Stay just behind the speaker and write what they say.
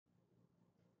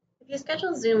If you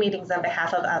schedule Zoom meetings on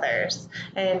behalf of others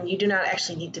and you do not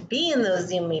actually need to be in those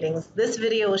Zoom meetings, this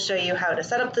video will show you how to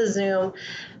set up the Zoom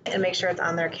and make sure it's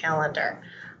on their calendar.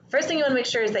 First thing you want to make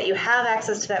sure is that you have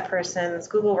access to that person's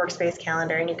Google Workspace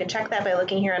calendar, and you can check that by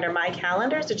looking here under My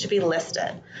Calendars. It should be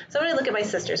listed. So I'm going to look at my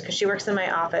sister's because she works in my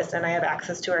office and I have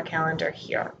access to her calendar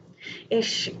here.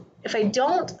 If I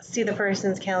don't see the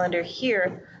person's calendar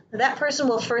here, that person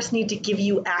will first need to give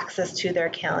you access to their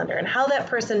calendar. And how that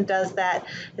person does that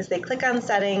is they click on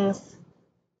settings,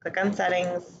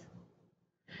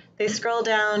 they scroll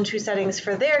down to settings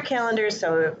for their calendar.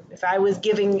 So if I was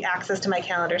giving access to my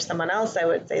calendar to someone else, I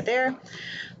would say there.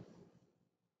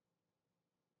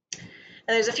 And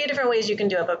there's a few different ways you can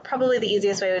do it, but probably the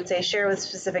easiest way I would say share with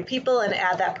specific people and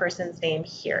add that person's name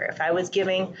here. If I was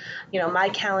giving, my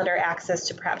calendar access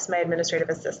to perhaps my administrative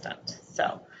assistant.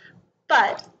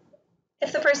 But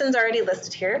if the person's already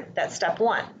listed here, that's step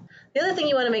one. The other thing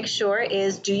you want to make sure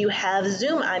is, do you have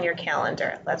Zoom on your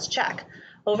calendar? Let's check.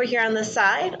 Over here on the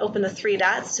side, open the three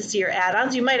dots to see your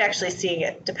add-ons. You might actually see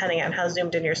it depending on how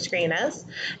zoomed in your screen is.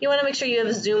 You want to make sure you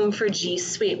have Zoom for G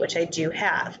Suite, which I do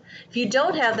have. If you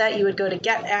don't have that, you would go to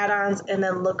Get Add-ons and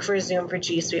then look for Zoom for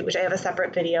G Suite, which I have a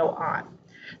separate video on.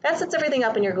 That sets everything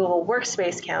up in your Google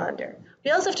Workspace calendar.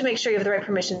 We also have to make sure you have the right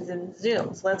permissions in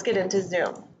Zoom, so let's get into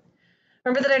Zoom.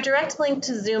 Remember that our direct link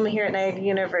to Zoom here at Niagara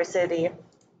University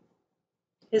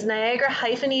is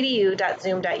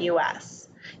niagara-edu.zoom.us.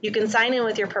 You can sign in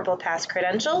with your Purple Pass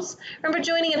credentials. Remember,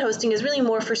 joining and hosting is really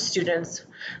more for students.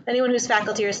 Anyone who's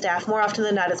faculty or staff, more often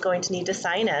than not, is going to need to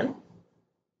sign in.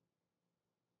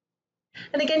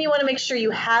 And again, you want to make sure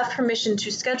you have permission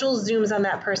to schedule Zooms on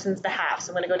that person's behalf. So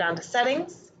I'm going to go down to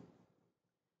Settings,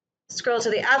 scroll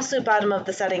to the absolute bottom of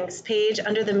the Settings page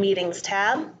under the Meetings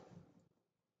tab,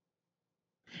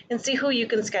 and see who you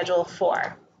can schedule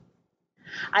for.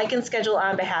 I can schedule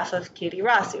on behalf of Katie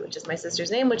Rossi, which is my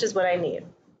sister's name, which is what I need.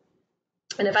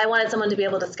 And if I wanted someone to be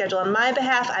able to schedule on my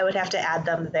behalf, I would have to add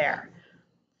them there.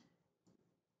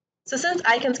 So since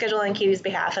I can schedule on Katie's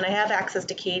behalf and I have access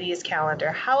to Katie's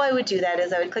calendar, how I would do that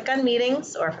is I would click on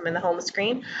Meetings, or if I'm in the home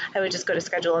screen, I would just go to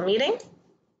Schedule a Meeting.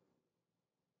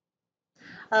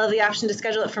 I'll have the option to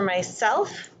schedule it for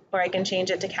myself, or I can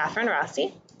change it to Catherine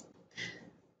Rossi.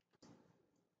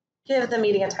 Give the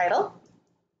meeting a title.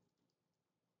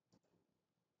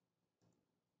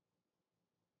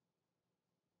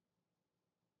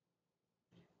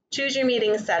 Choose your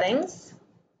meeting settings.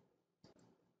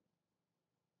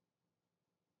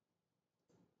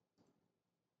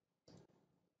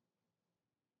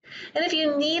 And if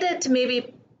you needed to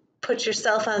maybe put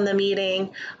yourself on the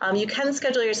meeting, you can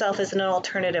schedule yourself as an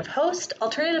alternative host.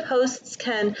 Alternative hosts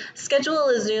can schedule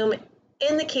a Zoom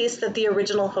in the case that the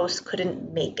original host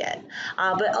couldn't make it.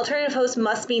 But alternative hosts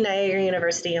must be Niagara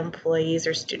University employees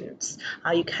or students.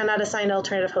 You cannot assign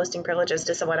alternative hosting privileges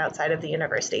to someone outside of the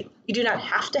university. You do not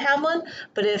have to have one,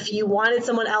 but if you wanted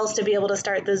someone else to be able to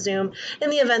start the Zoom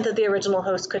in the event that the original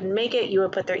host couldn't make it, you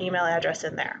would put their email address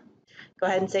in there. Go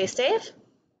ahead and say save.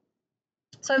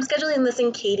 So I'm scheduling this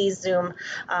in Katie's Zoom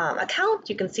account.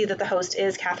 You can see that the host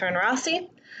is Catherine Rossi.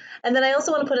 And then I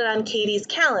also want to put it on Katie's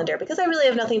calendar because I really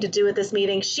have nothing to do with this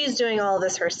meeting. She's doing all of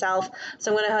this herself.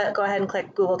 So I'm going to go ahead and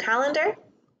click Google Calendar.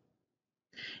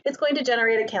 It's going to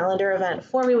generate a calendar event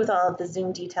for me with all of the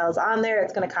Zoom details on there.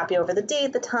 It's going to copy over the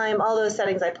date, the time, all those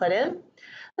settings I put in.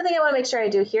 The thing I want to make sure I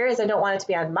do here is I don't want it to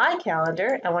be on my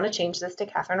calendar. I want to change this to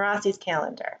Catherine Rossi's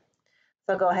calendar.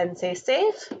 So I'll go ahead and say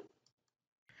save.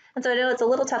 And so I know it's a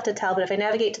little tough to tell, but if I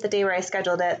navigate to the day where I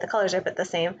scheduled it, the colors are a bit the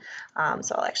same.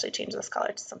 So I'll actually change this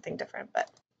color to something different. But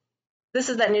this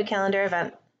is that new calendar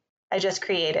event I just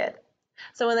created.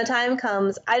 So when the time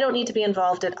comes, I don't need to be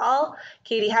involved at all.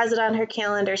 Katie has it on her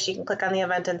calendar. She can click on the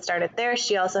event and start it there.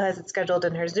 She also has it scheduled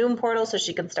in her Zoom portal, so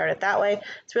she can start it that way.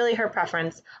 It's really her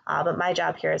preference, but my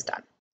job here is done.